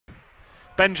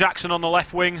Ben Jackson on the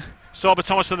left wing, Sober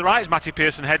Thomas on the right as Matty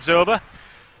Pearson heads over.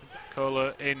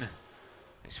 Kohler in,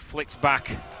 it's flicked back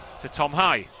to Tom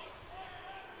High.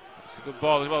 It's a good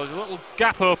ball as well. There's a little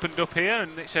gap opened up here,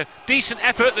 and it's a decent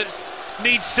effort that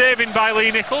needs saving by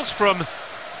Lee Nichols from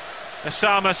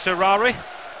Osama Sarari.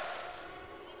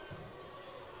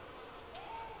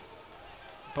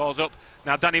 Ball's up.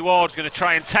 Now Danny Ward's going to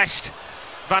try and test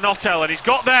Van Ottel, and he's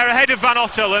got there ahead of Van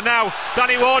Ottel, and now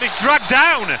Danny Ward is dragged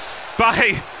down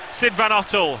by Sid Van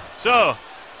Ottel. So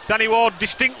Danny Ward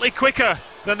distinctly quicker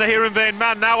than the Heerenveen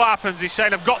man. Now what happens? He's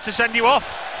saying, I've got to send you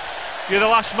off. You're the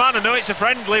last man. I know it's a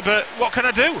friendly, but what can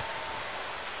I do?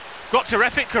 Got to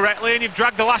ref it correctly, and you've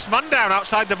dragged the last man down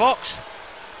outside the box.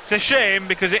 It's a shame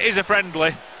because it is a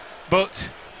friendly, but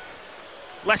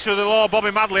lesser of the law,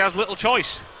 Bobby Madley has little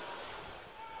choice.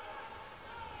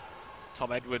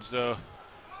 Tom Edwards, though,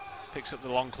 picks up the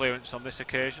long clearance on this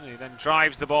occasion. He then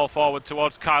drives the ball forward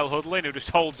towards Kyle Hudlin, who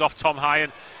just holds off Tom High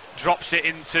and drops it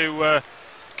into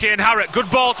Cian Harrott. Good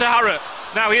ball to Harrott.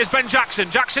 Now here's Ben Jackson.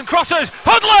 Jackson crosses.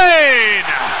 Hudlin!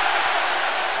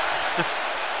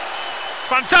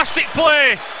 Fantastic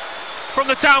play from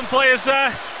the town players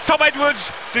there. Tom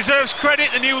Edwards deserves credit,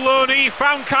 the new loanee.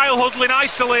 Found Kyle Hudlin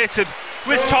isolated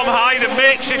with Tom High, the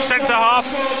makeshift centre half.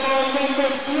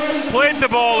 Played the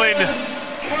ball in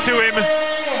to him.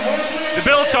 They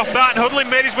built off that, and Hudlin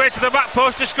made his way to the back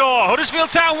post to score. Huddersfield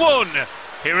Town 1,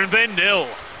 Heerenveen 0.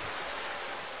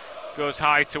 Goes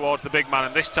high towards the big man,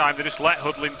 and this time they just let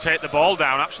Hudlin take the ball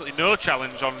down. Absolutely no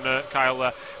challenge on Kyle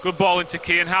there. Good ball into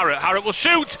Cian Harrott. Harrott will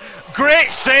shoot.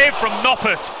 Great save from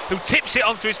Noppert, who tips it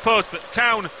onto his post, but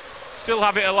Town still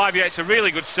have it alive. Yeah, it's a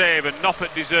really good save, and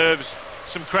Noppert deserves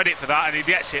some credit for that, and he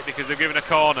gets it because they've given a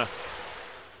corner.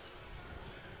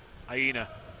 Aina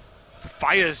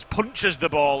fires, punches the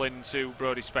ball into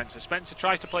Brodie Spencer. Spencer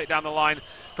tries to play it down the line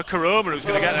for Karoma, who's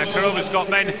going to get there. Karoma's got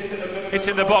men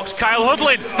hitting the box. Kyle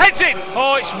Hudlin heads it!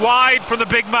 Oh, it's wide from the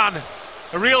big man.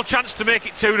 A real chance to make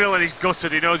it 2-0, and he's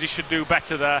gutted. He knows he should do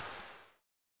better there.